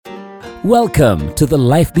Welcome to the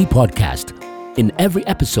Life Be podcast. In every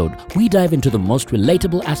episode, we dive into the most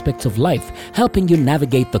relatable aspects of life, helping you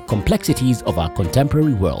navigate the complexities of our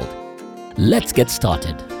contemporary world. Let's get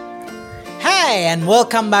started. Hi, and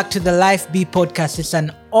welcome back to the Life Be podcast. It's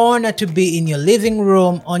an honor to be in your living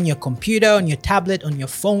room, on your computer, on your tablet, on your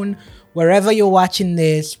phone, wherever you're watching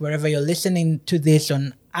this, wherever you're listening to this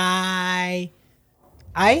on Apple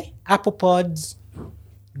Pods,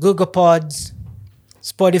 Google Pods,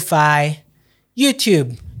 Spotify,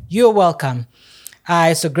 YouTube. You're welcome.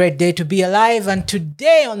 It's a great day to be alive. And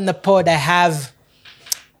today on the pod, I have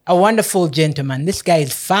a wonderful gentleman. This guy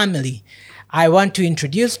is family. I want to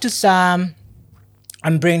introduce to Sam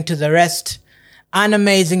and bring to the rest an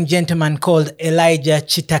amazing gentleman called Elijah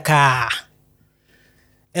Kitaka.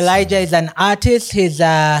 Elijah is an artist. He's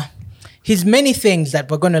many things that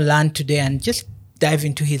we're going to learn today and just dive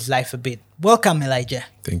into his life a bit. Welcome, Elijah.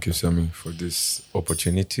 Thank you, Sami, for this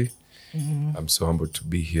opportunity. Mm-hmm. I'm so humbled to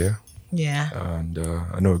be here. Yeah. And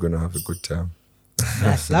I know we're going to have a good time.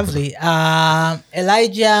 That's lovely.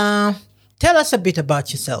 Elijah, tell us a bit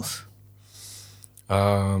about yourself.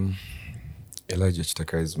 Elijah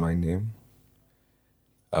Kitaka is my name.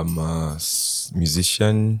 I'm a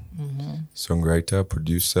musician, songwriter,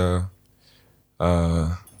 producer,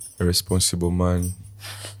 a responsible man.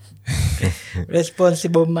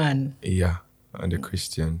 Responsible man. Yeah, and a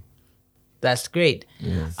Christian. That's great.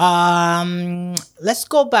 Yes. Let's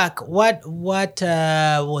go back. What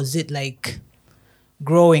was it like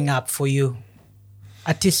growing up for you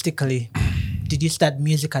artistically? Did you start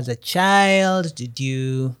music as a child?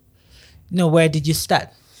 Where did you start?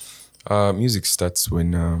 Music starts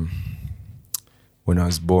when I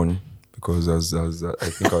was born, because I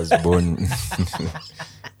think I was born.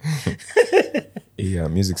 Yeah,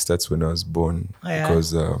 music starts when I was born,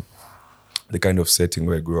 because the kind of setting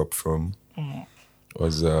where I grew up from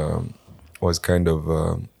was kind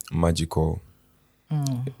of magical,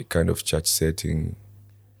 a kind of church setting.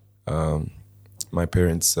 My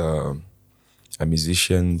parents are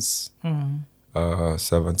musicians,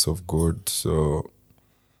 servants of God, so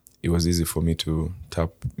it was easy for me to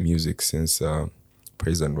tap music since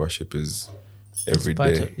praise and worship is every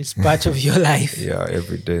day. It's part of your life. Yeah,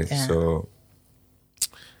 every day. Yeah. So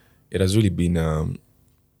it has really been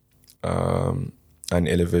an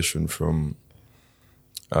elevation from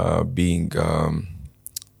being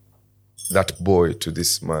that boy to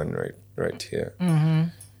this man right here. Mm-hmm.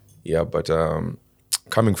 Yeah, but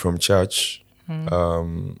coming from church,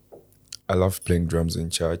 I love playing drums in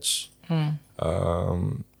church.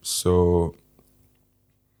 So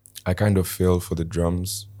I kind of fell for the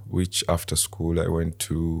drums, which after school I went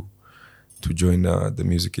to join the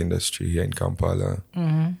music industry here in Kampala.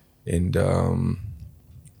 Mm-hmm. And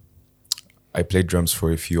I played drums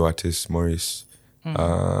for a few artists, Morris,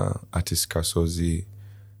 artist Kasozi,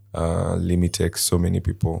 Limitex, so many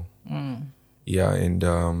people. Yeah, and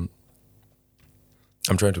I'm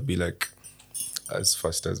trying to be like as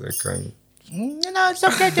fast as I can. It's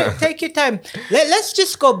okay. Take your time. Let's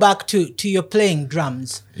just go back to your playing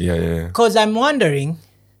drums. Yeah. Because I'm wondering,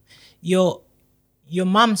 your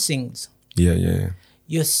mom sings. Yeah.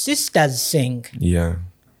 Your sisters sing. Yeah.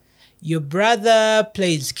 Your brother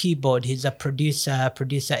plays keyboard. He's a producer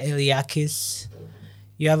Eliakis.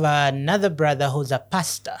 You have another brother who's a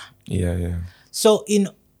pastor. Yeah. So in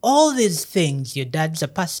all these things, your dad's a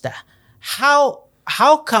pastor. How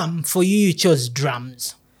come for you chose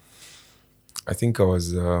drums? I think I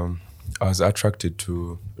was attracted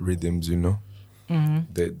to rhythms,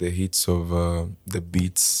 the hits of the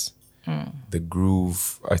beats, the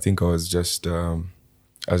groove. I think I was just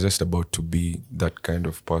about to be that kind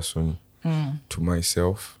of person to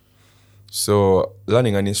myself. So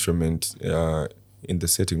learning an instrument in the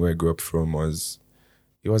setting where I grew up from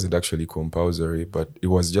it wasn't actually compulsory, but it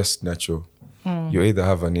was just natural. You either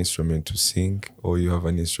have an instrument to sing or you have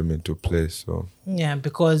an instrument to play. So yeah,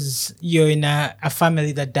 because you're in a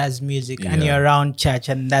family that does music and you're around church,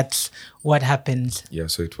 and that's what happens. Yeah,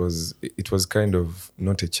 so it was kind of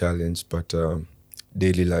not a challenge, but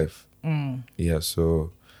daily life. Yeah,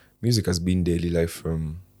 so music has been daily life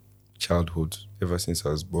from childhood, ever since I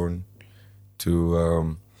was born,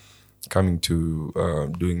 to coming to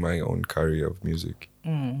doing my own career of music.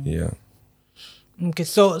 Yeah. Okay,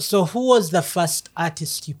 so who was the first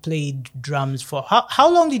artist you played drums for?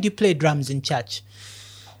 How long did you play drums in church?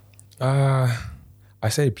 I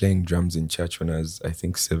started playing drums in church when I was, I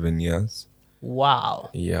think, 7 years.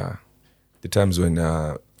 Wow. Yeah. The times when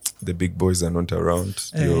the big boys are not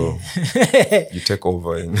around, you take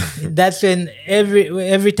over. That's when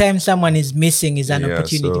every time someone is missing is an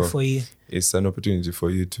opportunity for you. it's an opportunity for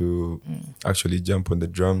you to actually jump on the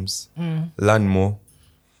drums, learn more.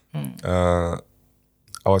 I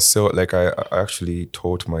was so like I actually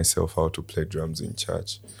taught myself how to play drums in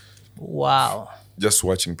church. Wow. Just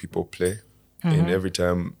watching people play, and every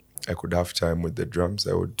time I could have time with the drums,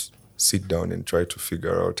 I would sit down and try to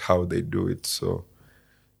figure out how they do it. So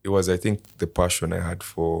it was, I think, the passion I had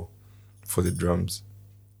for the drums.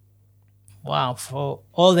 Wow. For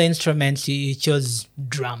all the instruments, you chose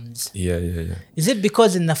drums. Yeah. Is it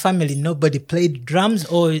because in the family nobody played drums,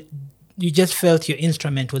 or you just felt your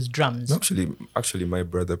instrument was drums? No, actually, my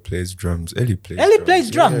brother plays drums. Ellie Plays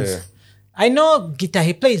drums. Yeah. I know guitar.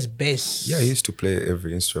 He plays bass. Yeah, he used to play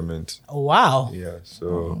every instrument. Wow. Yeah,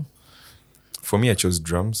 so for me, I chose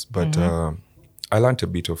drums, but I learned a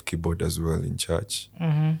bit of keyboard as well in church.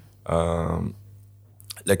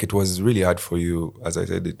 Like it was really hard for you, as I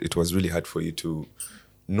said, it was really hard for you to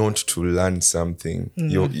not to learn something.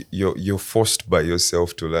 You're forced by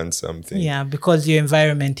yourself to learn something. Yeah, because your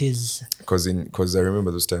environment is... Because I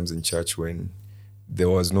remember those times in church when there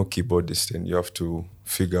was no keyboardist and you have to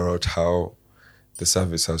figure out how the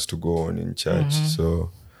service has to go on in church.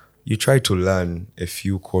 So you try to learn a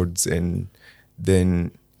few chords and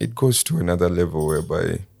then it goes to another level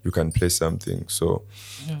whereby you can play something. So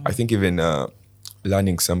I think even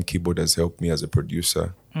learning some keyboard has helped me as a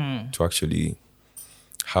producer to actually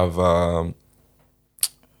have a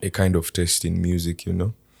kind of taste in music, you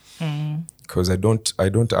know, because I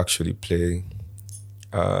don't actually play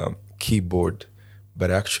keyboard,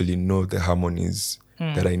 but I actually know the harmonies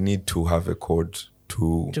that I need to have a chord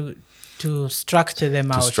to structure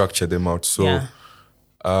them out. So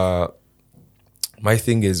my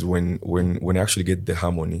thing is when I actually get the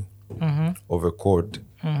harmony of a chord,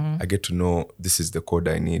 I get to know this is the chord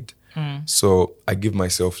I need. So I give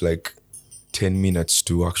myself like 10 minutes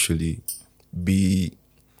to actually be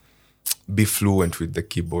fluent with the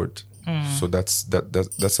keyboard. So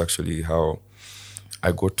that's actually how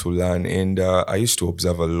I got to learn. And I used to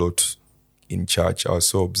observe a lot in church. I was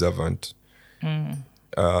so observant.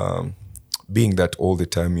 Being that all the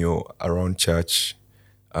time you're around church,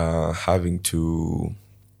 having to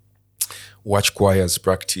watch choirs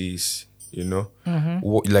practice, you know,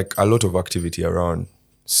 like a lot of activity around.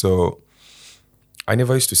 So I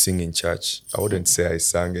never used to sing in church. I wouldn't say I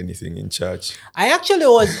sang anything in church. I actually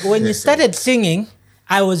was, when you started singing,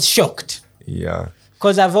 I was shocked. Yeah.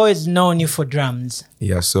 Because I've always known you for drums.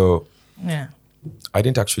 Yeah, so Yeah. I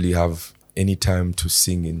didn't actually have any time to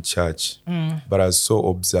sing in church, but I was so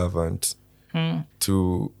observant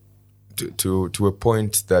to a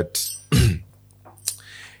point that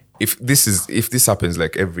if this happens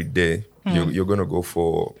like every day, you're gonna go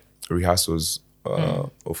for rehearsals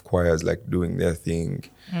of choirs like doing their thing,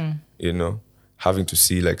 you know, having to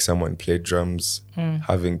see like someone play drums,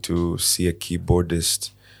 having to see a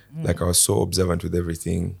keyboardist. Like I was so observant with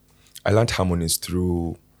everything. I learned harmonies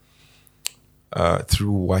through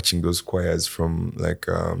watching those choirs from like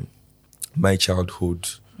my childhood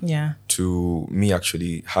to me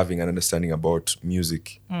actually having an understanding about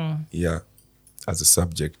music, as a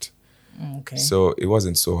subject. Okay. So it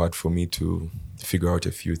wasn't so hard for me to figure out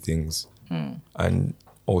a few things, and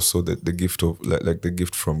also the gift of like the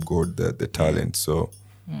gift from God, the talent. So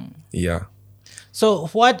yeah. So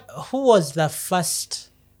who was the first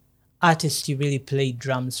artist you really played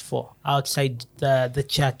drums for outside the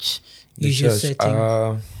church usual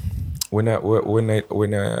setting? When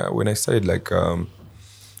I started like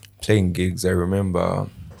playing gigs, I remember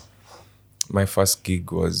my first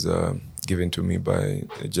gig was given to me by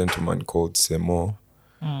a gentleman called Semo.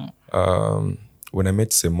 When I met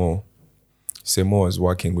Semo was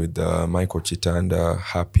working with Michael Chitanda,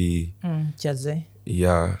 Happy. Jazzy.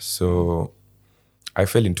 Yeah, so I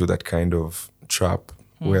fell into that kind of trap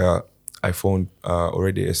where I found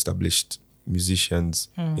already established musicians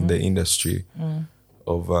in the industry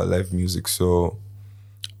of live music. So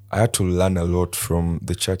I had to learn a lot from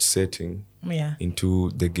the church setting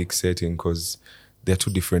into the gig setting because they're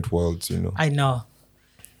two different worlds, you know. I know.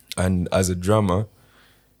 And as a drummer,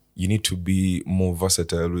 you need to be more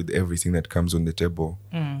versatile with everything that comes on the table.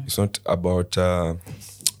 It's not about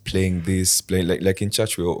playing like in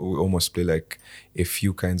church we almost play like a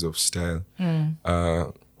few kinds of style.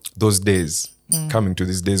 Those days, coming to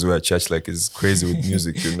these days where church like is crazy with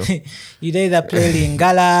music, you know. You'd either play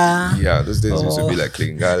Lingala. Yeah, those days used to be like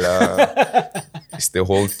Lingala. It's the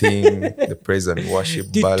whole thing, the praise and worship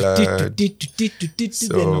ballad.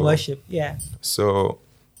 Then worship, yeah. So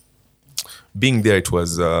being there, it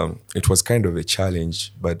was kind of a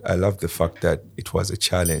challenge, but I love the fact that it was a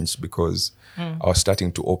challenge because I was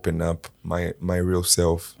starting to open up my real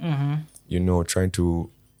self, you know, trying to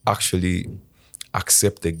actually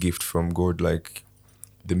accept the gift from God, like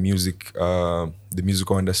the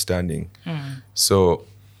musical understanding. So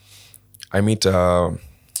I meet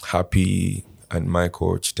Happy and my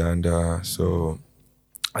coach Tanda. So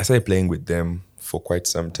I started playing with them for quite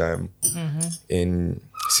some time, and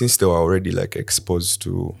since they were already like exposed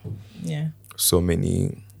to so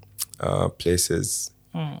many places,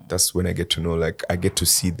 that's when I get to know, like I get to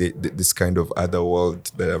see this kind of other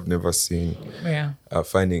world that I've never seen.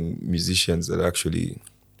 Finding musicians that are actually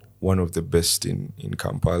one of the best in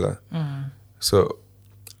Kampala. So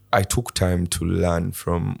I took time to learn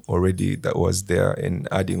from already that was there and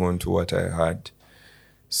adding on to what I had.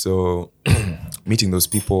 So meeting those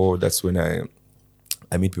people, that's when I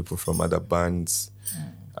meet people from other bands.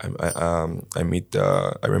 I meet,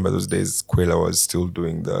 I remember those days Kwela was still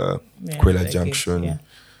doing the Kwela Junction. Gigs,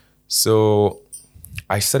 So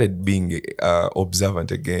I started being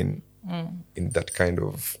observant again in that kind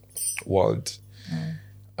of world.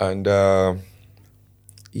 And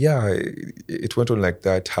it went on like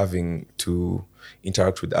that, having to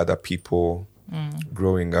interact with other people.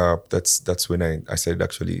 Growing up, that's when I started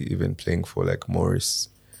actually even playing for like Morris.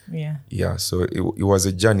 So it was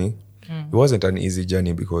a journey. It wasn't an easy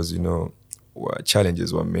journey because,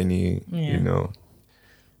 challenges were many,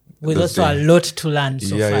 with also a lot to learn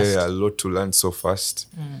so fast. A lot to learn so fast.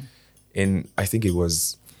 And I think it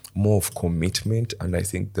was more of commitment, and I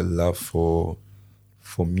think the love for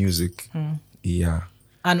music.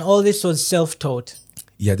 And all this was self-taught?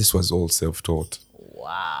 Yeah, this was all self-taught.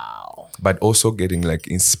 Wow. But also getting like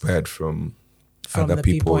inspired from other the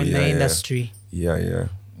people in the Yeah. industry.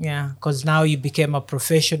 Yeah, because now you became a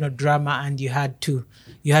professional drummer and you had to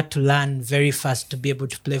learn very fast to be able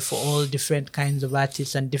to play for all different kinds of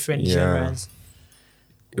artists and different genres.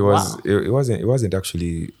 It was it wasn't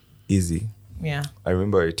actually easy. I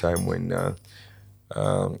remember a time when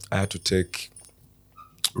I had to take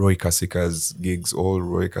Roy Kasika's gigs, all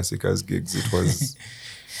Roy Kasika's gigs. It was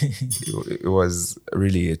it was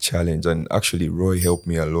really a challenge, and actually Roy helped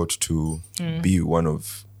me a lot to be one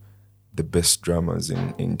of the best drummers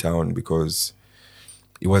in town, because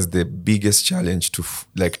it was the biggest challenge to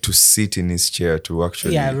to sit in his chair to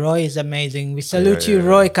actually. Roy is amazing. We salute you,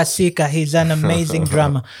 Roy Kasika. He's an amazing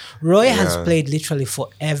drummer. Roy has played literally for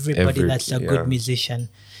everybody that's a good musician.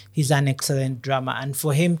 He's an excellent drummer, and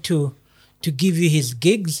for him to give you his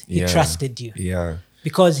gigs, he trusted you.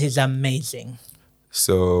 Because he's amazing.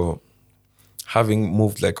 So, having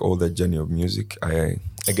moved like all the journey of music, I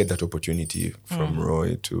get that opportunity from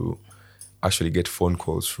Roy to actually get phone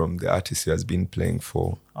calls from the artists he has been playing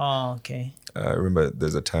for. Oh, okay. I remember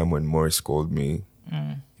there's a time when Morris called me,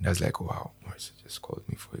 and I was like, wow, Morris just called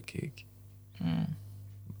me for a gig.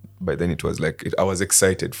 But then it was like, I was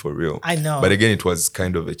excited for real. I know. But again, it was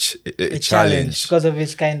kind of a challenge. Because of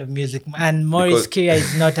his kind of music. And Morris Kia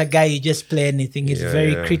is not a guy you just play anything. He's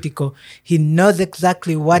very critical. He knows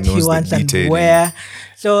exactly what he wants and where.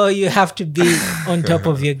 So you have to be on top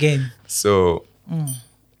of your game. So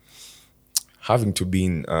having to be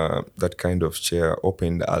in that kind of chair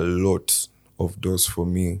opened a lot of doors for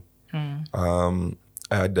me.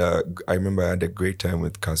 I remember I had a great time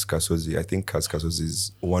with Kaz Kasozi. I think Kaz Kasozi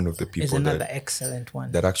is one of the people is another excellent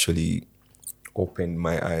one that actually opened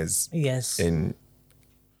my eyes. Yes. And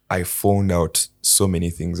I found out so many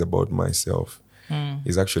things about myself.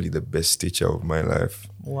 He's actually the best teacher of my life.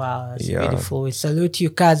 Wow, that's beautiful. We salute you,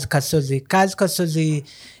 Kaz Kasozi. Kaz Kasozi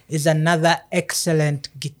is another excellent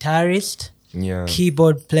guitarist,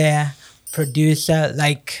 keyboard player, producer.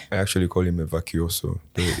 Like, I actually call him a virtuoso.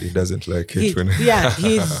 He doesn't like it.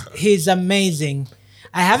 He's amazing.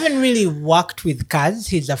 I haven't really worked with Kaz.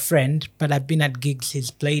 He's a friend, but I've been at gigs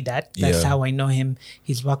he's played at. That's how I know him.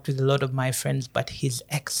 He's worked with a lot of my friends, but he's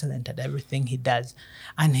excellent at everything he does.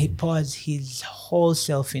 And he pours his whole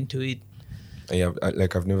self into it. Yeah,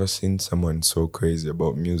 I've never seen someone so crazy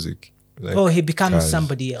about music. Like he becomes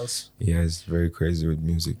somebody else. Yeah, he's very crazy with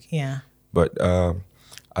music. Yeah. But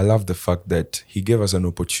I love the fact that he gave us an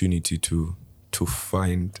opportunity to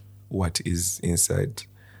find what is inside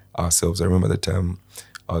ourselves. I remember the time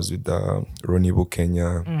I was with Ronnie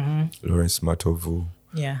Bukenya, Lawrence Matovu.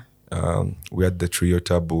 Yeah. We had the trio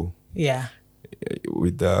Taboo. Yeah.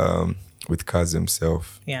 With Kaz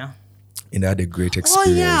himself. Yeah. And I had a great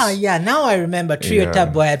experience. Oh, yeah. Now I remember Trio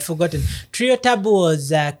Taboo. I had forgotten. Trio Taboo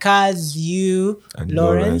was Kaz, you, and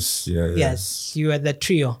Lawrence. Yeah. Yes, you were the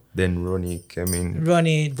trio. Then Ronnie came in.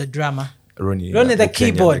 Ronnie, the drummer. Ronnie the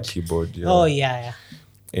keyboard. The keyboard, yeah. Oh, yeah.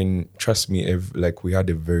 And trust me, we had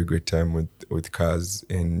a very great time with Kaz.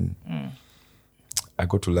 And I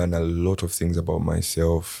got to learn a lot of things about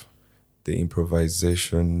myself, the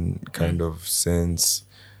improvisation kind of sense.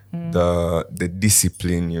 the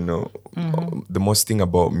discipline, you know. The most thing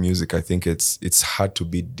about music, I think it's hard to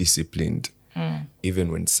be disciplined,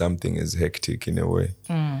 even when something is hectic in a way.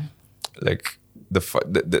 Like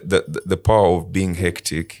the power of being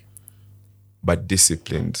hectic, but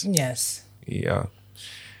disciplined. Yes. Yeah,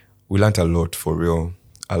 we learned a lot, for real,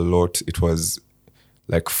 a lot. It was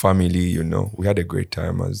like family, you know. We had a great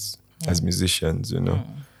time as musicians, you know.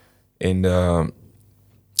 And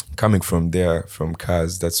coming from there, from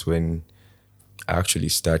Kaz, that's when I actually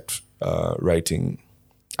start writing.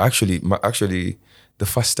 Actually, the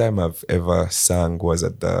first time I've ever sang was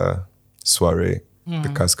at the soiree. The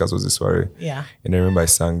Kaz was the soiree. Yeah. And I remember I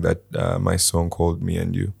sang that my song called Me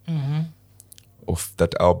and You of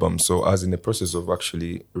that album. So I was in the process of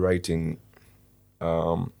actually writing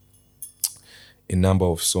a number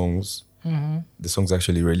of songs. The songs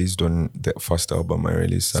actually released on the first album I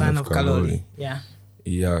released, Son of Kaloli. Yeah.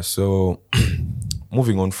 Yeah, so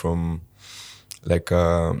moving on from like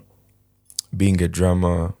being a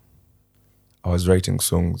drummer, I was writing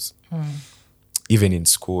songs. Even in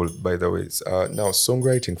school, by the way. Now,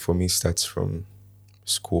 songwriting for me starts from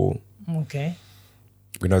school. Okay.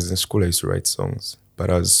 When I was in school, I used to write songs, but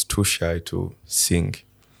I was too shy to sing.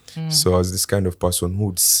 So I was this kind of person who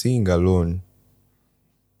would sing alone,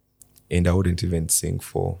 and I wouldn't even sing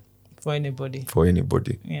for anybody.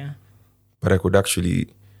 Yeah. But I could actually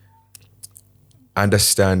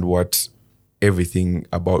understand what everything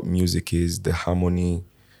about music is, the harmony,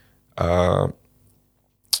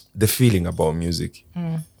 the feeling about music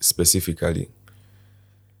specifically.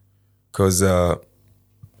 Because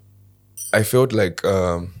I felt like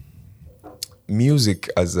music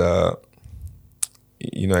as a,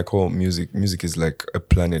 you know, I call music is like a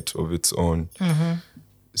planet of its own.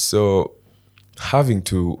 So having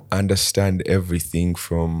to understand everything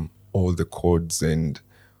from all the chords and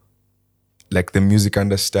like the music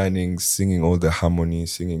understanding, singing all the harmony,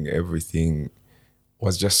 singing everything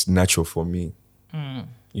was just natural for me.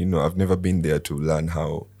 You know, I've never been there to learn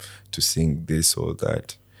how to sing this or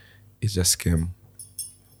that. It just came.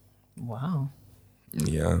 Wow.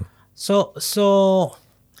 Yeah. So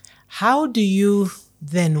how do you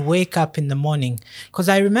then wake up in the morning? Because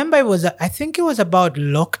I remember I think it was about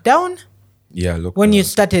lockdown. Yeah, lockdown. When you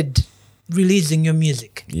started releasing your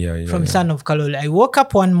music from Son of Kaloli. I woke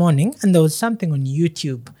up one morning and there was something on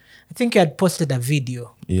YouTube. I think you had posted a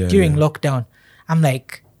video during lockdown. I'm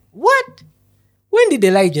like, what? When did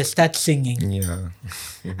Elijah start singing? Yeah.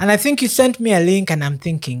 And I think you sent me a link and I'm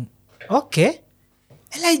thinking, okay,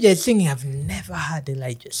 Elijah is singing. I've never heard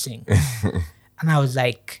Elijah sing. And I was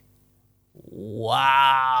like,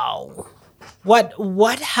 wow.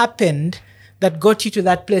 What happened that got you to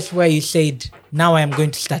that place where you said, now I am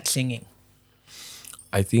going to start singing?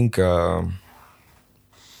 I think my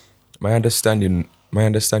understanding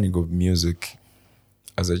of music,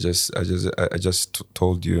 as I just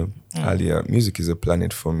told you earlier, music is a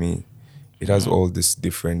planet for me. It has all these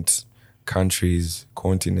different countries,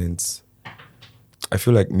 continents. I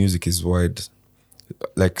feel like music is wide.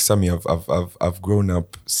 Like Sami, I've grown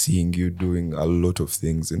up seeing you doing a lot of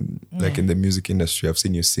things in the music industry. I've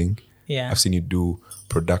seen you sing. Yeah. I've seen you do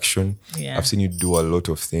production. Yeah. I've seen you do a lot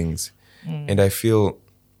of things. And I feel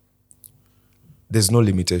there's no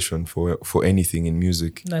limitation for anything in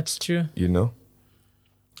music. That's true. You know?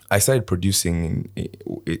 I started producing,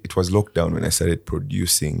 it was lockdown when I started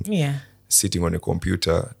producing. Yeah. Sitting on a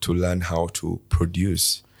computer to learn how to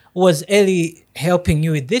produce. Was Ellie helping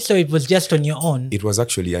you with this or it was just on your own? It was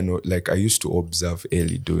actually, I used to observe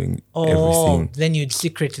Ellie doing everything. Oh, then you'd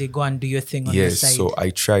secretly go and do your thing on the side. Yes, so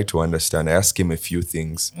I tried to understand. I asked him a few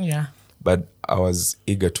things. Yeah. But I was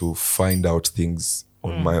eager to find out things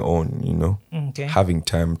on my own, you know, having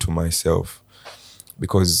time to myself.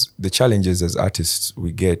 Because the challenges as artists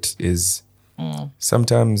we get is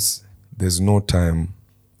sometimes there's no time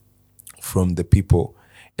from the people,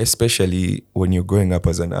 especially when you're growing up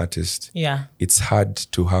as an artist. Yeah. It's hard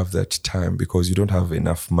to have that time because you don't have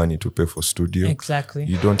enough money to pay for studio. Exactly.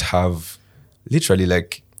 You don't have, literally,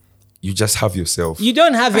 like, you just have yourself. You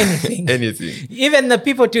don't have anything. Anything. Even the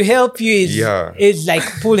people to help you is like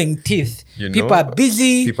pulling teeth. You know? People are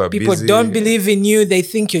busy. People don't believe in you. They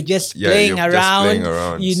think you're just playing around. Just playing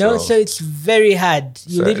around. You know, so it's very hard.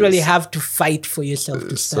 You literally have to fight for yourself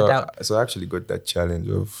to start out. So I actually got that challenge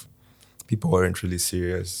of people weren't really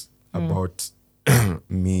serious about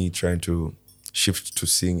me trying to shift to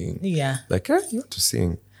singing. Yeah. Like, you want to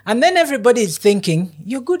sing. And then everybody is thinking,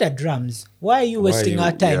 you're good at drums. Why are you wasting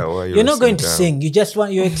our time? Yeah, you're not going to sing.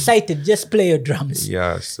 You're excited. Just play your drums.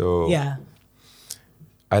 Yeah, so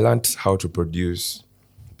I learned how to produce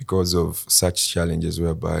because of such challenges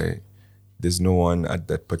whereby there's no one at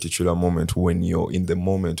that particular moment when you're in the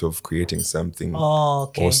moment of creating something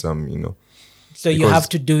awesome, you know. So you have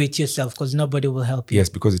to do it yourself because nobody will help you. Yes,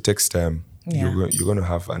 because it takes time. Yeah. You're going to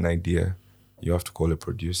have an idea. You have to call a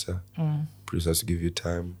producer. Producer has to give you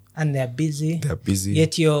time. And they're busy.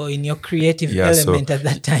 Yet you're in your creative element at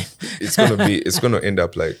that time. it's gonna end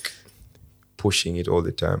up like pushing it all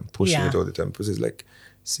the time. Because it's like,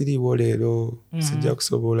 Sidi Wolero, Sijak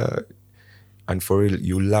Sobola. And for real,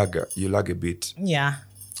 you lag a bit. Yeah.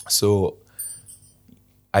 So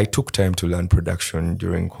I took time to learn production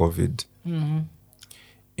during COVID.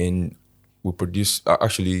 And we produced,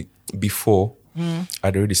 actually before,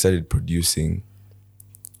 I'd already started producing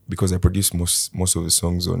because I produced most of the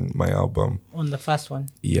songs on my album. On the first one?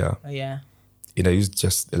 Yeah. Yeah. And I used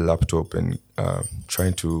just a laptop and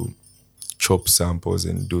trying to chop samples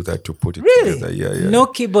and do that to put it together. Yeah. No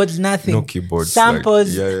keyboards, nothing. No keyboards.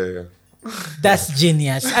 Samples. Yeah. That's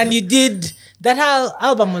genius. And you did, that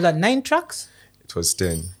album was at 9 tracks? It was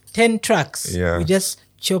 10. 10 tracks. Yeah. You just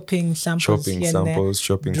chopping samples.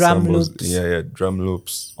 Drum loops. Yeah, drum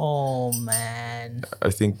loops. Oh man.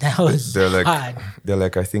 I think that was hard. They're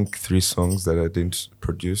like I think 3 songs that I didn't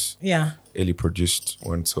produce. Yeah. Ellie produced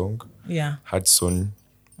 1 song. Yeah. Hudson.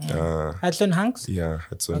 Hudson Hanks? Yeah,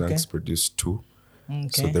 Hudson Hanks produced 2. Okay.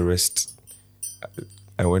 So the rest,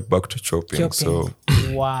 I went back to chopping. So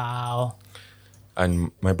wow.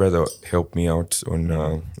 And my brother helped me out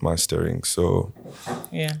on mastering. So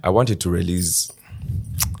yeah, I wanted to release.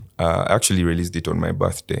 I actually released it on my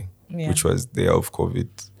birthday, which was the year of COVID.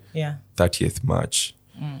 Yeah. 30th March.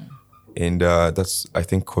 And that's, I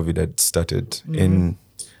think COVID had started. And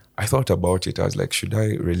I thought about it. I was like, should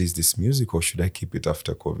I release this music or should I keep it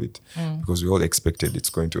after COVID? Because we all expected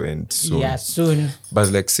it's going to end soon. Yeah, soon.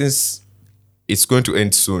 But like, since it's going to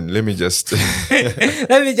end soon, let me just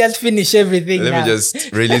finish everything. Let me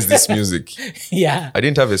just release this music. Yeah. I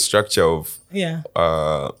didn't have a structure of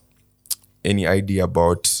any idea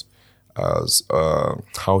about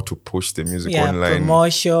how to push the music online,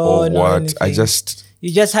 promotion or what. Anything.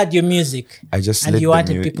 You just had your music. And you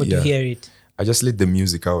wanted people to hear it. I just let the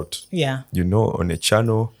music out. Yeah. You know, on a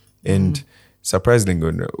channel. And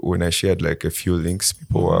surprisingly, when I shared like a few links,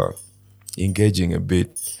 people were engaging a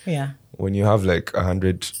bit. Yeah. When you have like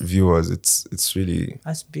 100 viewers, it's really,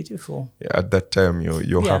 that's beautiful. Yeah, at that time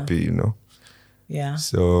you're happy, you know. Yeah.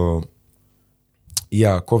 So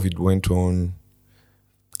yeah, COVID went on.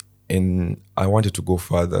 And I wanted to go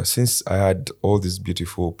further. Since I had all these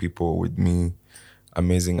beautiful people with me,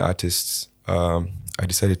 amazing artists, I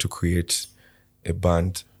decided to create a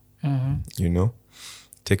band, you know,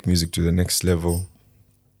 take music to the next level.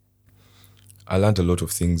 I learned a lot of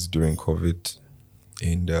things during COVID.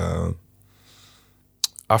 And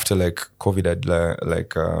after like COVID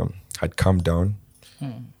had calmed down,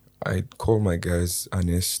 I called my guys,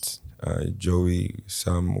 Ernest, Joey,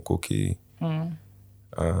 Sam, Mukoki, who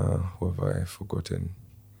have I forgotten?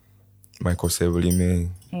 Michael Sebulime.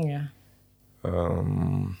 Yeah.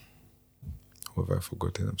 Who have I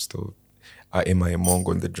forgotten? I'm still... M.I. Mong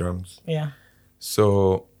on the drums. Yeah.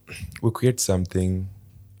 So we create something.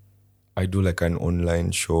 I do like an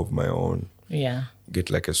online show of my own. Yeah. Get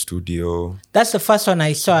like a studio. That's the first one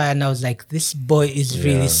I saw and I was like, this boy is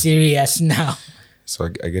really serious now. So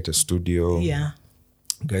I get a studio. Yeah.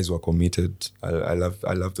 Guys were committed. I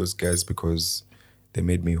love those guys because they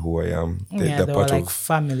made me who I am. They were like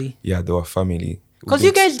family. Yeah, they were family. Because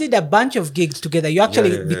you guys did a bunch of gigs together. You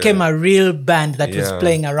actually became a real band that was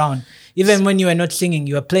playing around. Even when you were not singing,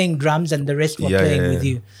 you were playing drums and the rest were playing with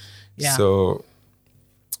you. Yeah. So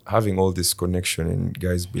having all this connection and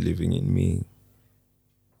guys believing in me,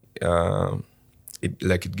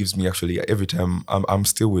 it gives me actually, every time I'm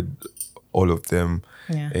still with all of them,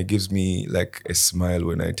 it gives me like a smile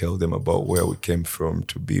when I tell them about where we came from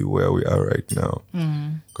to be where we are right now.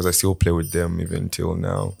 Because I still play with them even till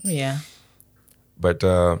now. Yeah. But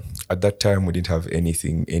at that time, we didn't have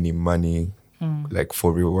anything, any money. Like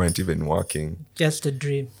for real, we weren't even working. Just a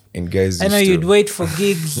dream. And guys, I know you'd wait for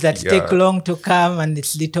gigs that take long to come and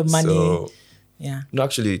it's little money. So, yeah. No,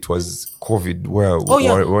 actually, it was COVID.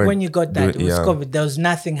 When you got that, it was COVID. There was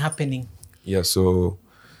nothing happening. Yeah, so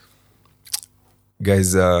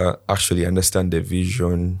guys actually understand the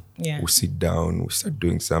vision. Yeah. We sit down, we start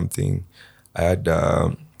doing something. I had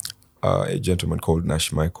a gentleman called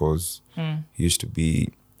Nash Michaels. He used to be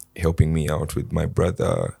helping me out with my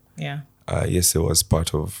brother. Yeah. Yes, it was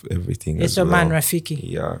part of everything. Yes, as well. Man Rafiki.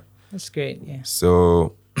 Yeah. That's great, yeah.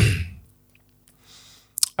 So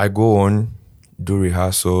I go on, do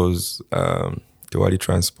rehearsals, Tewali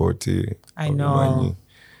Transport. I know.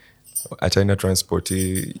 At China Transport,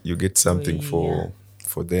 you get something for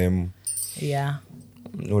them. Yeah.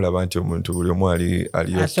 Nolaba nti omuntu buli omu ali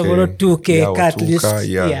okay. Asobola otuuka at least.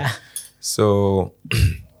 Yeah. So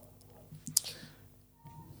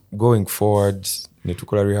going forward,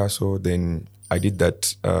 netukola rehearsal, then I did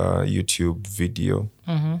that YouTube video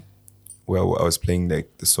where I was playing like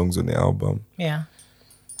the songs on the album. Yeah.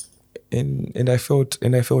 And I felt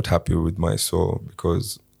happy with my soul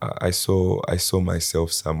because I saw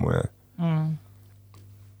myself somewhere.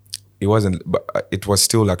 It wasn't, but it was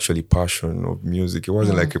still actually passion of music. It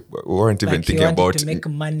wasn't like we weren't even thinking about to make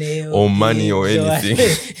money or anything.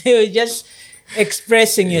 You were just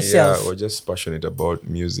expressing yourself. Yeah, we're just passionate about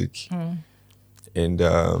music. And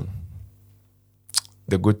the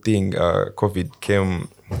good thing, COVID came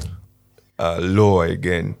lower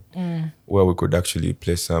again, where we could actually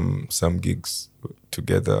play some gigs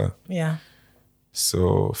together. Yeah.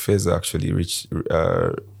 So Feza actually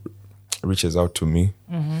reaches out to me.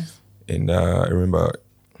 And I remember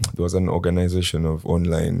there was an organization of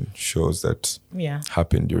online shows that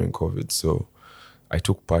happened during COVID. So I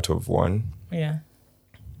took part of one. Yeah.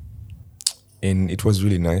 And it was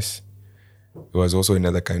really nice. It was also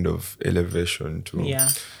another kind of elevation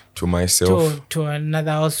to myself. To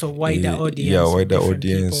another also wider audience. Yeah, wider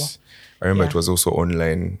audience. People. I remember it was also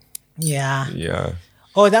online. Yeah. Yeah.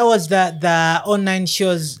 Oh, that was the online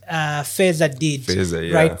shows Feza did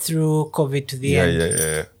right through COVID to the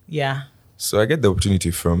end. Yeah. So I get the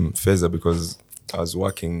opportunity from Feza because I was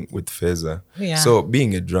working with Feza. Yeah. So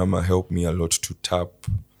being a drummer helped me a lot to tap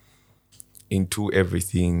into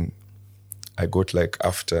everything I got like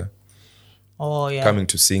after. Oh, yeah. Coming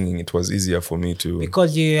to singing, it was easier for me to...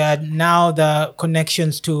 Because you had now the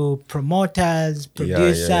connections to promoters,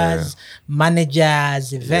 producers,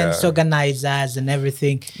 managers, events organizers and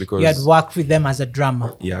everything. Because you had worked with them as a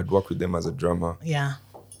drummer. Yeah, I'd worked with them as a drummer. Yeah.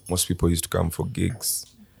 Most people used to come for gigs.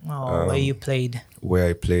 Where you played. Where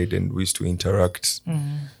I played, and we used to interact.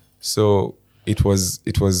 So it was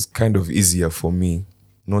kind of easier for me.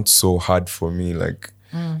 Not so hard for me,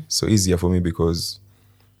 so easier for me because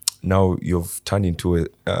now you've turned into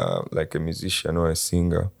like a musician or a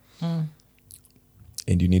singer, and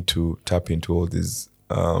you need to tap into all these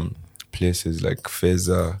places like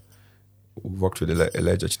Feza. We worked with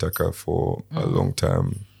Elijah Kitaka for a long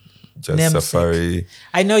time. Just Namesake. Safari.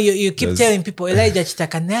 I know you keep telling people Elijah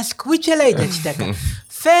Kitaka, and they ask which Elijah Kitaka,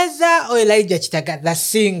 Feza or Elijah Kitaka, the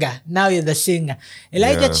singer. Now you're the singer.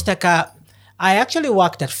 Elijah Kitaka. I actually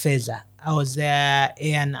worked at Feza. I was there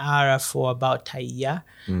A&R for about a year.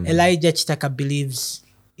 Elijah Kitaka believes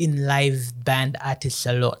in live band artists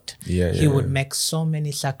a lot. He would make so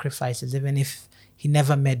many sacrifices, even if he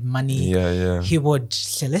never made money. He would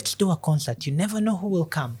say, let's do a concert. You never know who will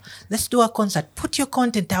come. Let's do a concert. Put your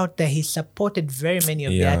content out there. He supported very many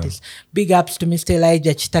of the artists. Big ups to Mr.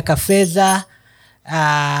 Elijah Kitaka Feza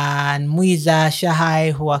and Muiza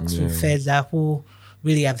Shahai, who works with Feza, who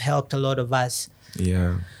really have helped a lot of us.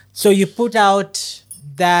 Yeah. So you put out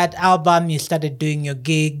that album, you started doing your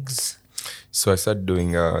gigs. So I started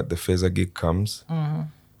doing the Feza gig comes.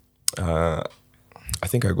 I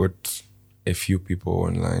think I got a few people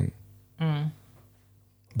online.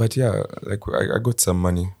 But yeah, like I got some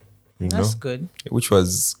money, That's good. Which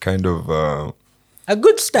was kind of a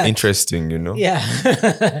good start. Interesting, Yeah.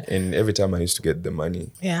 And every time I used to get the money,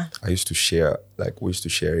 I used to share, we used to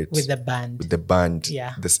share it with the band.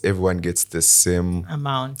 Yeah. Everyone gets the same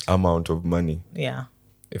amount of money. Yeah.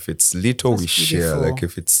 If it's little, we share. Like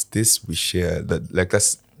if it's this, we share.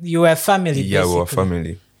 That's you were family. Yeah, we were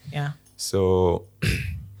family. Yeah. So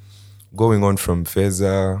going on from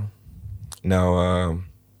Feza, now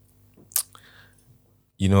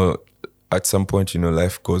at some point,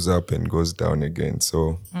 life goes up and goes down again.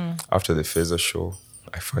 So after the Feza show,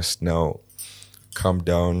 I first now calmed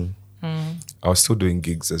down. I was still doing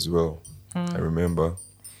gigs as well. I remember.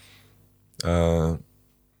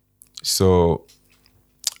 So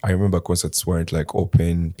I remember concerts weren't like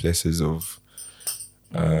open places of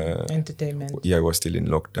entertainment. Yeah, I was still in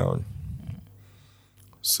lockdown.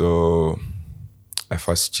 So I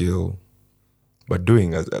first chill, but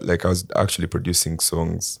I was actually producing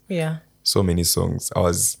songs. Yeah. So many songs. I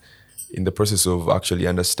was in the process of actually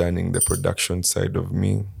understanding the production side of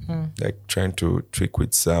me, like trying to trick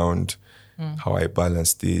with sound, how I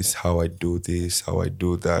balance this, how I do this, how I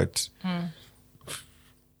do that.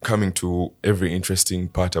 Coming to every interesting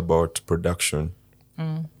part about production.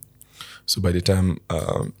 So by the time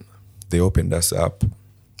they opened us up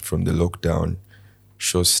from the lockdown,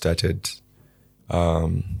 shows started,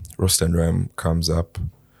 Roast and Rhyme comes up,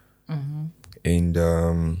 and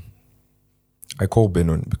I call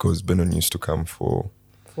Benon because Benon used to come for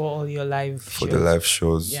all your live the live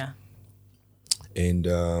shows. Yeah. And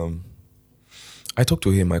I talked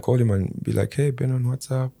to him. I called him and be like, hey, Benon,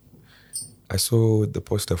 what's up? I saw the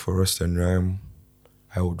poster for Rust and Rhyme.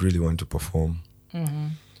 I would really want to perform.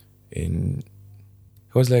 And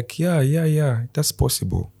he was like, yeah, that's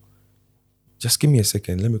possible. Just give me a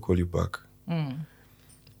second. Let me call you back.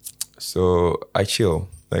 So I chill.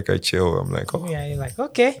 I'm like, oh. Yeah, you're like,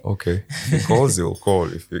 okay. Okay. If he calls, he'll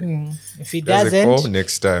call. If If he there's doesn't, a call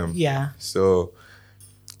next time. yeah. So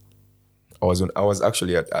I was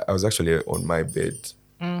actually on my bed.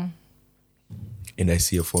 And I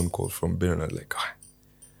see a phone call from Ben, and I'm like, ah.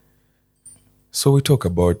 So we talk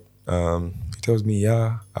about, he tells me,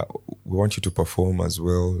 we want you to perform as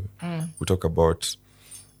well. We talk about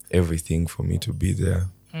everything for me to be there.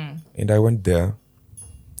 And I went there,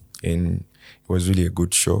 and it was really a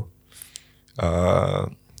good show.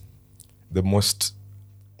 The most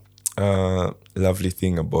lovely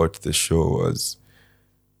thing about the show was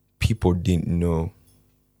people didn't know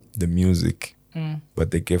the music,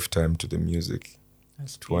 but they gave time to the music.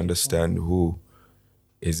 That's to understand who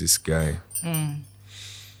is this guy.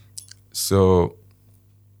 So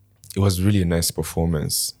it was really a nice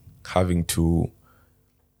performance, having to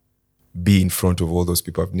be in front of all those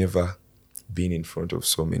people. I've never been in front of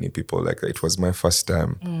so many people like that. It was my first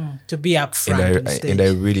time. To be up front on stage. And I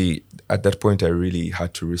really, at that point, I really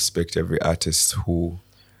had to respect every artist who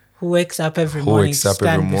wakes up every morning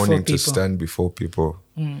to stand before people.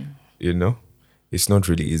 You know, it's not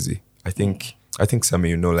really easy. I think Sami,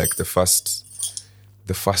 you know, like the first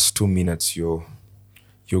 2 minutes you're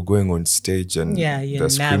going on stage and they're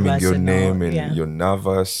screaming your name and you're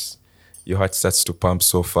nervous. Your heart starts to pump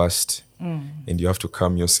so fast and you have to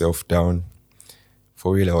calm yourself down.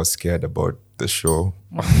 For real, I was scared about the show.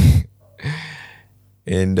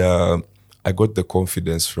 And I got the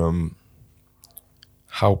confidence from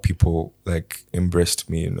how people like embraced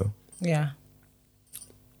me, you know. Yeah.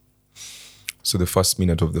 So the first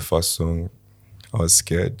minute of the first song, I was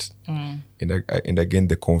scared. And I gained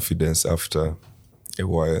the confidence after a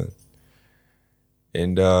while.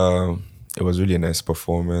 And it was really a nice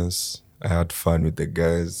performance. I had fun with the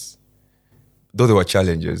guys. Though there were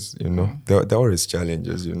challenges, you know. There are always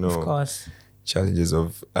challenges, you know. Of course. Challenges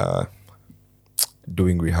of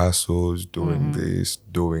doing rehearsals, doing this,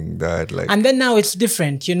 doing that. And then now it's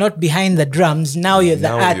different. You're not behind the drums. Now you're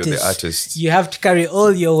the artist. You're the artist. You have to carry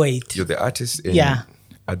all your weight. You're the artist. And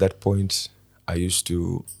at that point, I used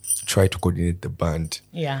to try to coordinate the band.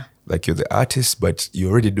 Yeah. Like you're the artist, but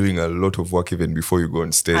you're already doing a lot of work even before you go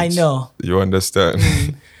on stage. I know. You understand?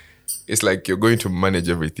 It's like you're going to manage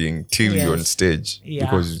everything till you're on stage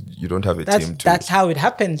because you don't have a team. That's how it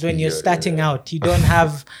happens when you're starting out. You don't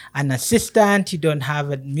have an assistant. You don't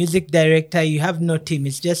have a music director. You have no team.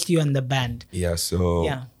 It's just you and the band. Yeah, so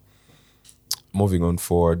moving on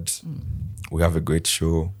forward, we have a great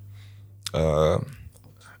show.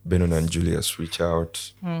 Benon and Julius reach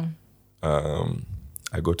out.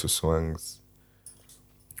 I go to Swangs.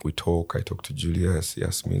 We talk. I talk to Julius. He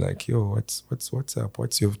asks me like, "Yo, what's up?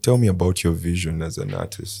 Tell me about your vision as an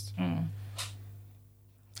artist."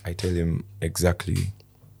 I tell him exactly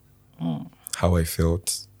how I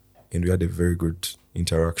felt, and we had a very good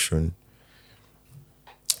interaction.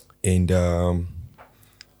 And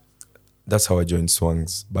that's how I joined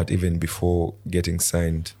Swangs. But even before getting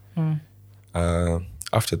signed,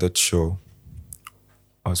 after that show,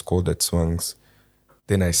 I was called at Swangs.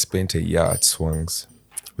 Then I spent a year at Swangs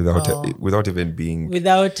without even being...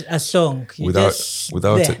 Without a song?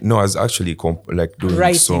 No, I was actually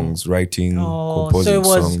doing songs, writing, composing so it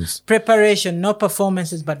was songs. Preparation, no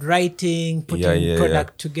performances, but writing, putting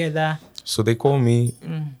product together. So they call me,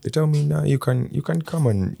 they tell me, now you can come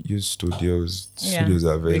and use studios. Studios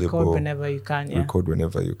are available. Record whenever you can, Record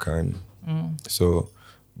whenever you can. So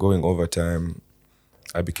going over time,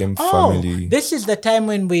 I became family. This is the time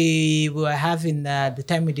when we were having the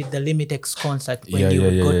time we did the Limitex concert when you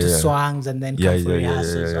would go to Swangs and then come for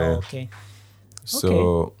rehearsals. Oh, okay.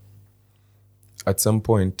 So at some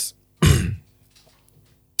point,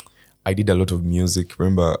 I did a lot of music.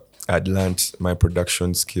 Remember, I'd learned my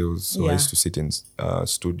production skills. So I used to sit in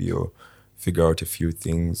studio, figure out a few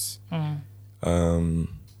things, coming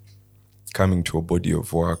to a body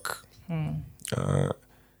of work.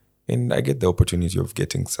 And I get the opportunity of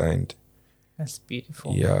getting signed. That's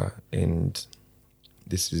beautiful. Yeah, and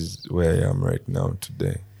this is where I am right now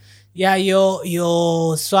today. Yeah,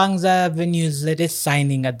 your Swangs Avenue's latest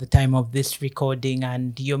signing at the time of this recording,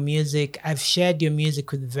 and your music, I've shared your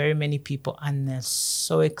music with very many people and they're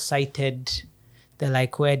so excited. They're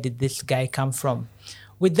like, where did this guy come from?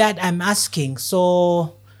 With that, I'm asking,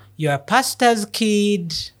 so you're a pastor's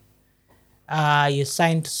kid, you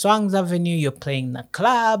signed to Swangs Avenue, you're playing the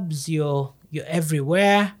clubs, you're you're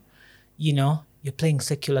everywhere, you're playing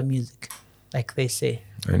secular music, like they say.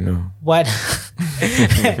 I know. What?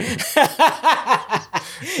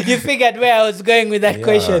 You figured where I was going with that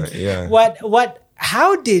question. Yeah.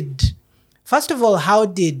 First of all, how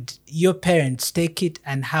did your parents take it,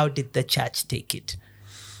 and how did the church take it?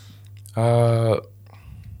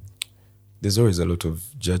 There's always a lot of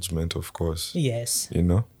judgment, of course. Yes.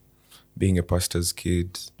 Being a pastor's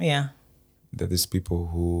kid. Yeah. There are these people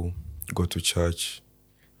who go to church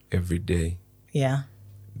every day. Yeah.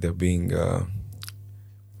 They're being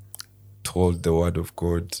told the word of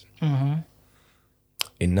God. Mm-hmm.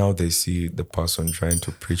 And now they see the person trying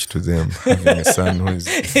to preach to them, having a son who is...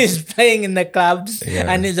 He's playing in the clubs,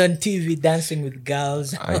 Yeah. and he's on TV dancing with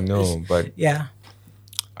girls. I know, but Yeah.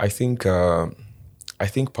 I think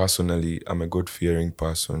personally, I'm a God-fearing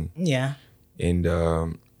person. Yeah. And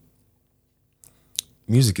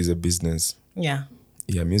music is a business. Yeah.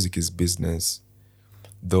 Yeah, music is business.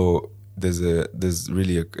 Though there's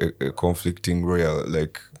really a conflicting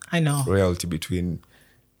I know. royalty between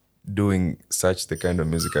doing the kind of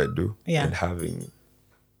music I do Yeah. and having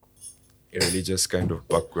a religious kind of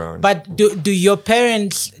background. But do your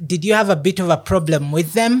parents, did you have a bit of a problem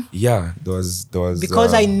with them? Yeah, there was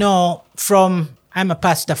Because I know I'm a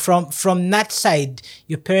pastor, from that side,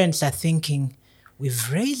 your parents are thinking,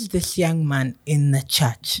 we've raised this young man in the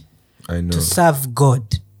church I know. to serve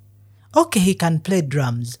God. Okay, he can play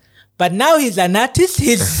drums, but now he's an artist,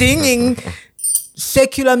 he's singing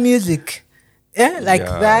secular music. Yeah,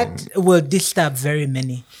 that will disturb very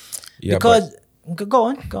many. Yeah, Because, go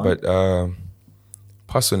on. but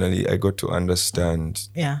personally, I got to understand.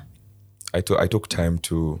 Yeah, I took time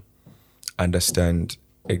to understand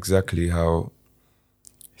exactly how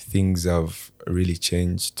things have really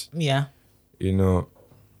changed. yeah,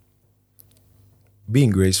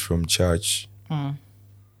 Being raised from church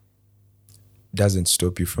doesn't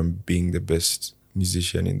stop you from being the best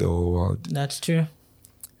musician in the whole world. that's true.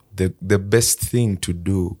 The best thing to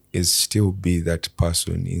do is still be that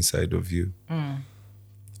person inside of you.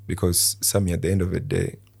 Because, Sami, at the end of the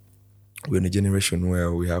day, we're in a generation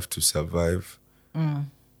where we have to survive.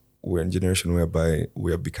 We're in a generation whereby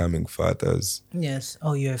we are becoming fathers. Yes.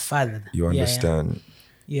 Oh, you're a father. You understand?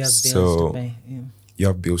 You have bills So, to pay. Yeah. You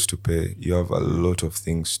have bills to pay. You have a lot of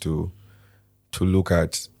things to look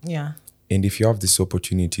at. Yeah. And if you have this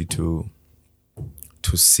opportunity to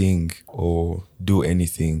sing or do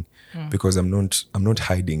anything, because I'm not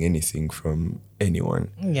hiding anything from anyone.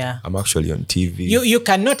 Yeah. I'm actually on TV. You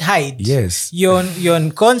cannot hide. Yes. You're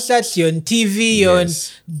on concerts, you're on TV, you're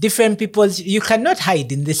Yes. on different people's. You cannot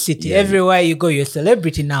hide in this city. Yeah. Everywhere you go, you're a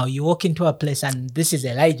celebrity now. You walk into a place and this is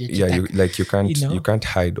Elijah. Yeah, Kitaka. you can't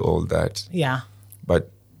hide all that. Yeah. But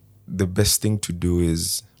the best thing to do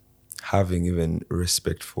is having even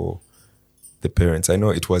respect for the parents. I know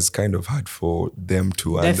it was kind of hard for them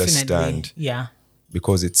to Definitely. understand Yeah.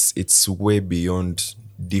 because it's way beyond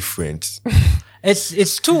different.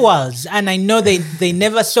 It's two worlds, and I know they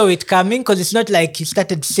never saw it coming, because it's not like you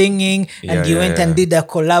started singing and you went and did a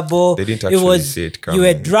collabo. They didn't actually see it coming. You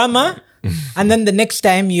were a drummer, and then the next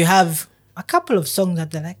time you have a couple of songs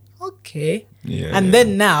that they're like, okay. And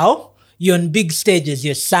then now you're on big stages.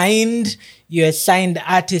 You're a signed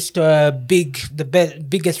artist to the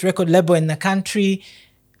biggest record label in the country,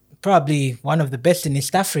 probably one of the best in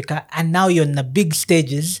East Africa, and now you're on the big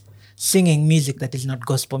stages singing music that is not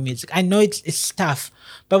gospel music. I know it's tough,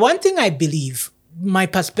 but one thing I believe, my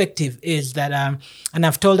perspective is that, and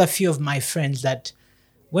I've told a few of my friends that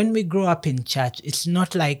when we grow up in church, it's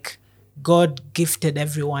not like God gifted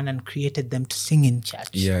everyone and created them to sing in church.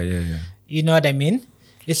 Yeah. You know what I mean?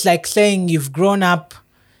 It's like saying you've grown up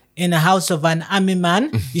in a house of an army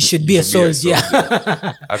man, you should be a soldier.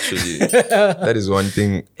 Actually, that is one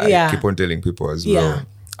thing I keep on telling people as well. Yeah.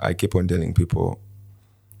 I keep on telling people,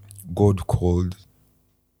 God called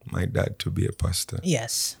my dad to be a pastor.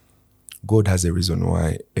 Yes. God has a reason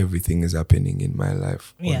why everything is happening in my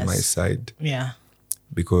life, on my side. Yeah.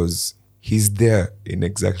 Because he's there in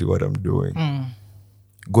exactly what I'm doing.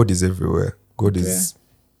 God is everywhere. God is...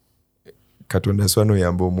 Katonda swano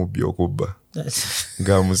yamba omubi okuba.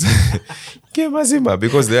 Mazima,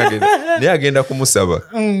 because they agenda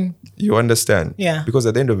kumusaba. You understand? Yeah. Because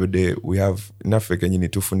at the end of the day, we have naffe kenyini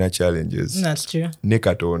tufuna challenges. That's true. Ne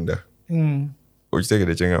Katonda.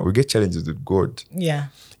 We get challenges with God. Yeah.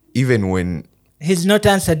 Even when He's not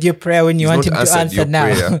answered your prayer when you want him to answer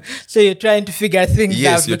now. So you're trying to figure things out.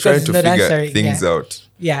 Yes, you're trying to figure things out.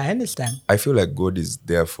 Yeah, I understand. I feel like God is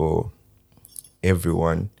there for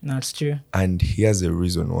everyone. That's true. And he has a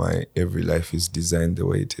reason why every life is designed the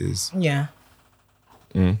way it is. Yeah.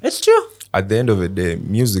 It's true. At the end of the day,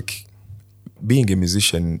 music being a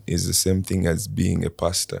musician is the same thing as being a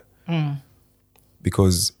pastor.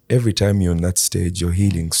 Because every time you're on that stage, you're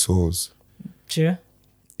healing souls. True.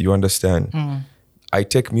 You understand? I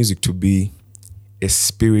take music to be a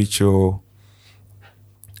spiritual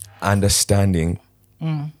understanding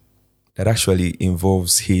that actually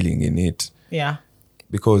involves healing in it. Yeah.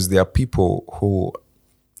 Because there are people who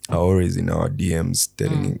are always in our DMs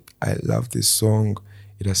telling me, I love this song.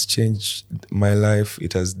 It has changed my life.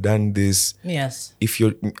 It has done this. Yes.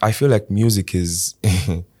 I feel like music is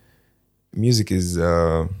music is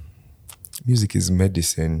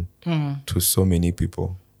medicine to so many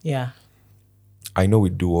people. Yeah. I know we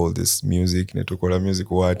do all this music, netukola music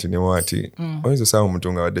wati ne wati. Oyinza osanga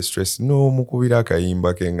omuntu nga wadde stress n'omukubira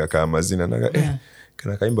akayimba ke nga kamazina naga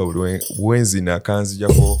kana kayimba buli wenzina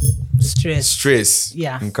kanzijako stress.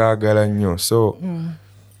 Yeah. Nkaagala nnyo. So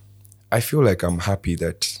I feel like I'm happy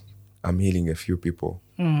that I'm healing a few people.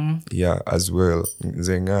 Yeah, as well.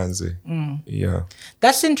 Nze. Yeah.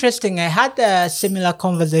 That's interesting. I had a similar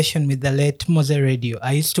conversation with the late Mose Radio.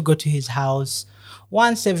 I used to go to his house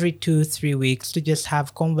once every 2-3 weeks to just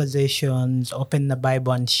have conversations, open the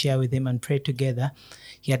Bible and share with him and pray together.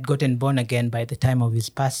 He had gotten born again by the time of his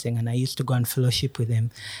passing, and I used to go and fellowship with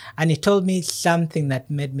him. And he told me something that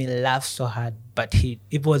made me laugh so hard, but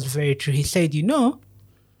it was very true. He said, you know,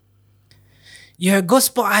 you're a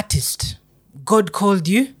gospel artist. God called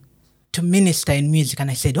you to minister in music.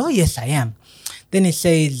 And I said, oh, yes, I am. Then he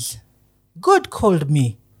says, God called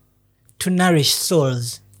me to nourish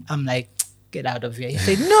souls. I'm like, get out of here. He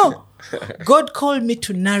said, no, God called me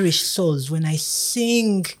to nourish souls. When I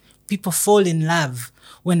sing, people fall in love.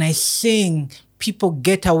 When I sing, people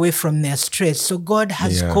get away from their stress. So God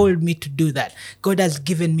has called me to do that. God has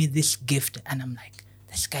given me this gift. And I'm like,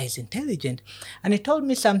 this guy is intelligent. And he told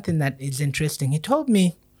me something that is interesting. He told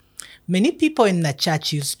me many people in the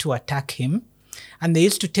church used to attack him, and they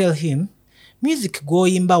used to tell him, music go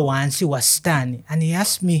imba wansi wastani. And he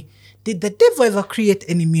asked me, did the devil ever create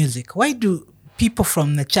any music? Why do people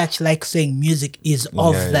from the church like saying music is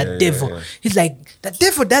of the devil? Yeah. He's like, the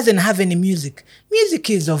devil doesn't have any music. Music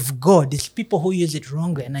is of God. It's people who use it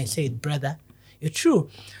wrongly. And I said, brother, you're true.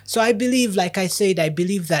 So I believe, like I said, I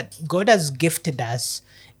believe that God has gifted us.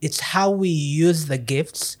 It's how we use the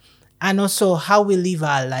gifts and also how we live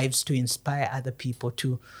our lives to inspire other people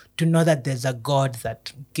to know that there's a God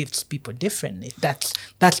that gifts people differently.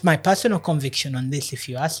 That's my personal conviction on this, if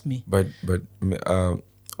you ask me. But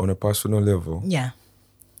on a personal level,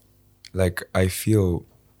 like I feel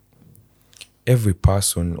every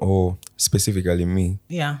person, or specifically me,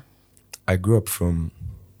 I grew up from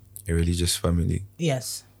a religious family.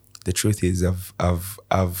 Yes. The truth is,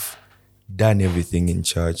 I've done everything in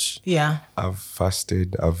church. Yeah. I've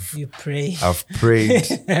fasted. You pray. I've prayed.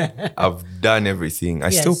 I've done everything.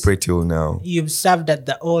 I still pray till now. You've served at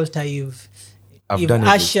the altar. You've done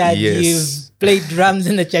ushered. You've played drums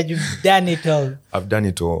in the church. You've done it all. I've done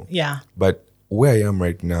it all. Yeah. But where I am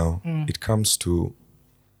right now, it comes to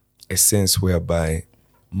a sense whereby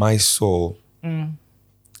my soul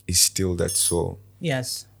is still that soul.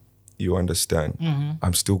 Yes. You understand?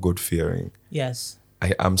 I'm still God-fearing. Yes.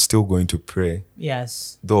 I'm still going to pray.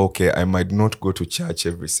 Yes. Though, okay, I might not go to church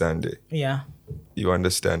every Sunday. Yeah. You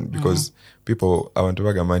understand? Because people, I want to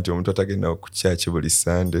go to church every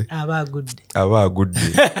Sunday. Aba good.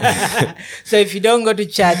 Day. So if you don't go to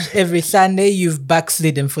church every Sunday, you've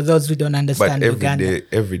backslidden, for those who don't understand. But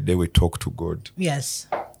every day we talk to God. Yes.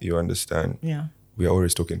 You understand? Yeah. We are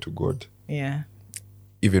always talking to God. Yeah.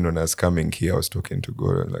 Even when I was coming here, I was talking to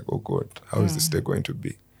God. I'm like, oh God, how is this day going to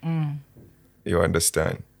be? You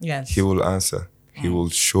understand? Yes. He will answer. He will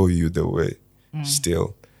show you the way.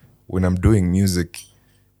 Still, when I'm doing music,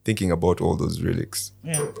 thinking about all those lyrics,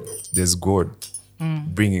 there's God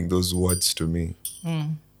bringing those words to me.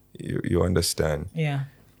 You understand? Yeah.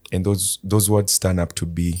 And those words stand up to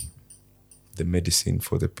be the medicine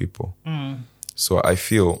for the people. So I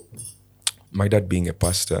feel my dad being a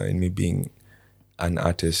pastor and me being an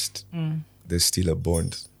artist, there's still a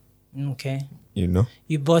bond. Okay. You know?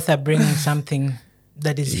 You both are bringing something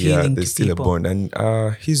that is healing to people. Yeah, there's still a bond.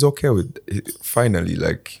 And he's okay with it. Finally,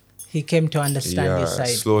 like... He came to understand his side.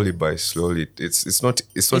 Slowly by slowly. It's not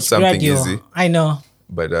something gradual. Easy. I know.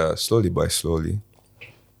 But slowly by slowly,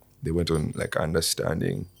 they went on like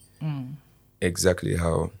understanding exactly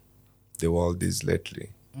how the world is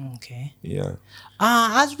lately. Okay. Yeah.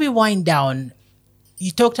 As we wind down,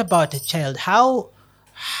 you talked about a child.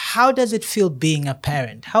 How does it feel being a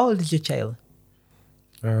parent? How old is your child?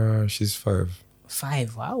 She's 5.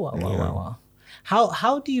 5. Wow.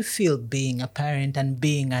 How do you feel being a parent and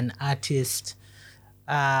being an artist?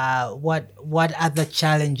 what other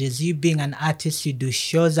challenges? You being an artist, you do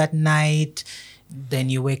shows at night, then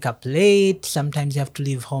you wake up late. Sometimes you have to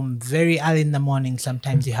leave home very early in the morning.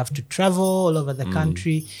 Sometimes you have to travel all over the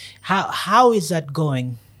country. How is that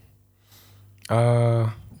going? I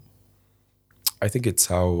think it's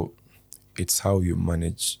how you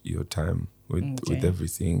manage your time with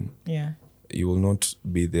everything. Yeah. You will not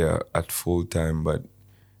be there at full time, but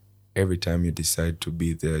every time you decide to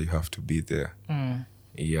be there, you have to be there.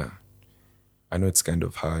 Yeah. I know it's kind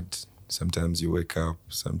of hard. Sometimes you wake up,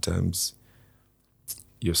 sometimes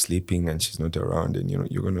you're sleeping and she's not around, and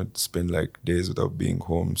you're gonna spend like days without being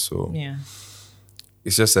home. So Yeah.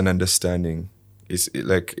 it's just an understanding. It's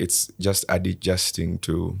just adjusting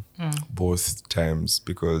to both times,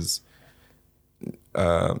 because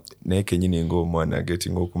naye kenyini ng'omwana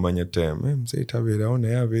getting okumanya time mzee tabeerawo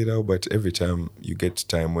naye abeerawo, but every time you get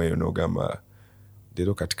time where n'ogamba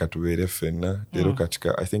leero katika tubeere ffenna leero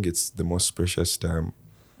katika, I think it's the most precious time.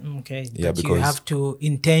 Okay. Yeah, That you because- have to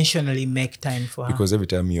intentionally make time for her. Because every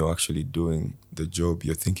time you're actually doing the job,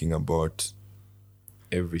 you're thinking about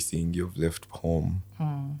everything you've left home.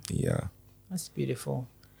 Yeah. That's beautiful.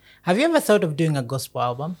 Have you ever thought of doing a gospel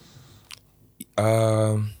album?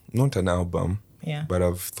 Not an album, Yeah. but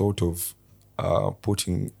I've thought of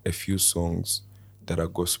putting a few songs that are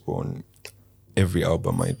gospel on every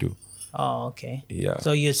album I do. Oh, okay. Yeah.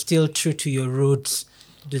 So you're still true to your roots.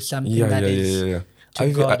 Do something Yeah. that is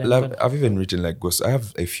to God and God. I've even written like gospel. I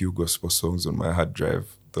have a few gospel songs on my hard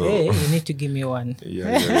drive. Though. Hey, you need to give me one.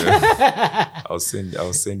 Yeah. I'll send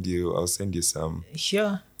you some.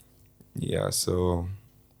 Sure. Yeah. So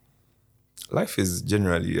life is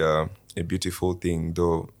generally a beautiful thing,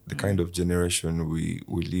 though the kind of generation we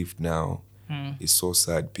live now is so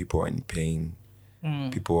sad. People are in pain.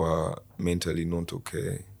 People are mentally not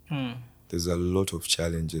okay. There's a lot of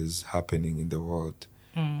challenges happening in the world.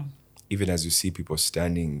 Even as you see people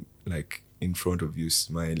standing like in front of you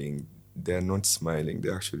smiling, they're not smiling.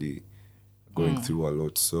 They're actually going through a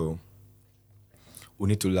lot. So we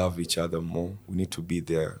need to love each other more. We need to be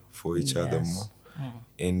there for each other more.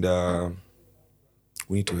 And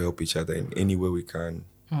we need to help each other in any way we can,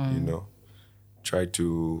 Try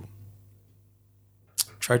to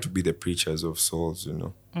be the preachers of souls,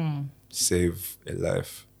 Save a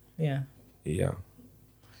life. Yeah. Yeah.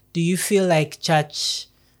 Do you feel like church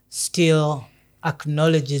still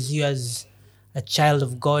acknowledges you as a child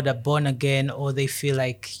of God, a born again, or they feel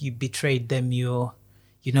like you betrayed them, you're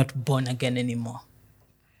not born again anymore?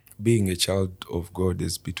 Being a child of God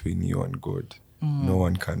is between you and God. No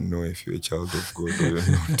one can know if you're a child of God or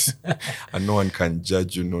you're not. And no one can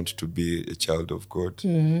judge you not to be a child of God.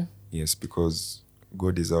 Yes, because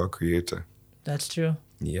God is our creator. That's true.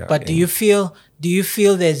 Yeah. But do you feel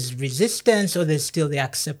there's resistance or there's still the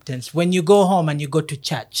acceptance? When you go home and you go to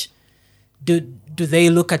church, do they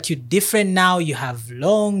look at you different now? You have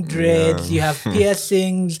long dreads, you have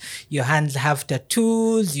piercings, your hands have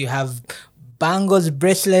tattoos, you have bangles,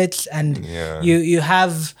 bracelets, and you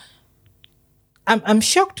have... I'm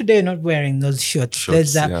shocked today you're not wearing those shorts.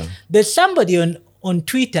 There's somebody on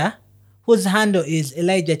Twitter whose handle is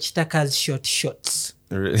Elijah Kitaka's short shorts.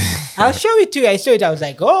 Really? I'll show it to you. I saw it. I was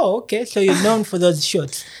like, oh, okay. So you're known for those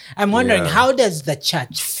shorts. I'm wondering, how does the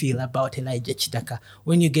church feel about Elijah Kitaka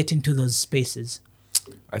when you get into those spaces?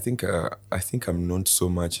 I think I'm not so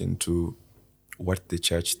much into what the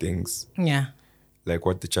church thinks. Yeah. Like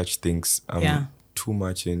what the church thinks. I'm too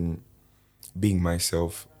much in being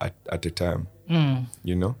myself at the time.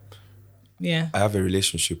 Yeah. I have a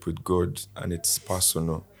relationship with God and it's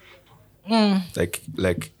personal.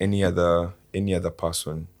 Like any other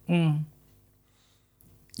person.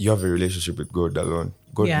 You have a relationship with God alone.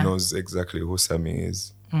 God knows exactly who Sami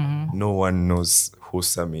is. No one knows who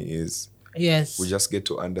Sami is. Yes. We just get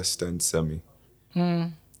to understand Sami.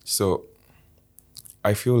 So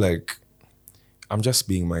I feel like I'm just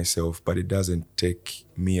being myself, but it doesn't take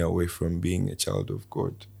me away from being a child of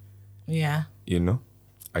God. Yeah.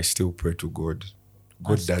 I still pray to God.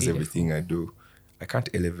 God That's does beautiful. everything I do. I can't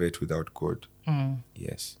elevate without God.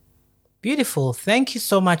 Yes. Beautiful. Thank you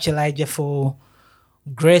so much, Elijah, for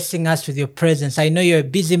gracing us with your presence. I know you're a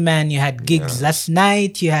busy man. You had gigs last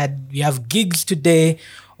night. You have gigs today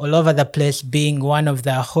all over the place, being one of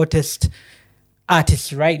the hottest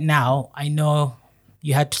artists right now. I know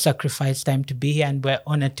you had to sacrifice time to be here, and we're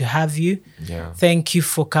honored to have you. Yeah. Thank you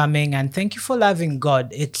for coming, and thank you for loving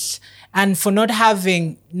God. And for not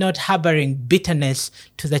harboring bitterness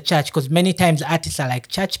to the church, because many times artists are like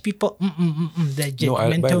church people. They're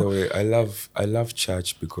judgmental. By the way, I love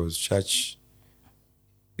church because church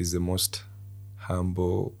is the most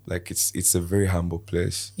humble. Like it's a very humble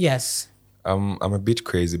place. Yes. I'm a bit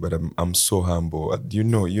crazy, but I'm so humble. You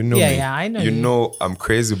know Yeah, me. yeah, I know You you. know I'm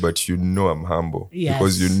crazy, but you know I'm humble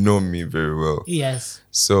because you Yes. know me very well. Yes.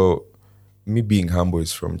 So me being humble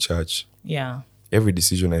is from church. Yeah. Every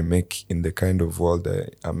decision I make in the kind of world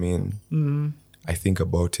I'm in, I think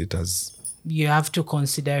about it as You have to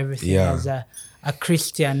consider everything Yeah. as a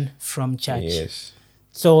Christian from church. yes,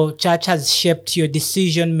 So church has shaped your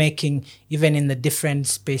decision making even in the different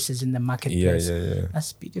spaces in the marketplace. yeah.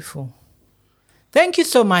 That's beautiful. Thank you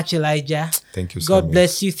so much, Elijah. Thank you, God Sami.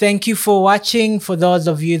 bless you. Thank you for watching. For those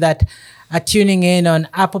of you that are tuning in on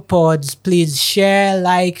Apple Pods, please share,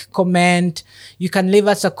 like, comment. You can leave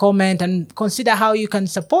us a comment and consider how you can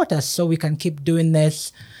support us so we can keep doing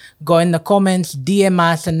this. Go in the comments, DM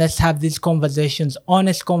us, and let's have these conversations,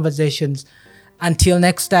 honest conversations. Until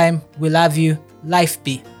next time, we love you. Life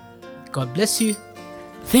be. God bless you.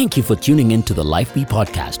 Thank you for tuning in to the Life Be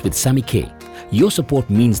podcast with Sami-K. Your support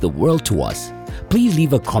means the world to us. Please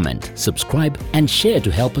leave a comment, subscribe, and share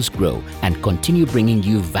to help us grow and continue bringing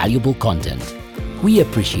you valuable content. We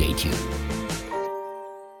appreciate you.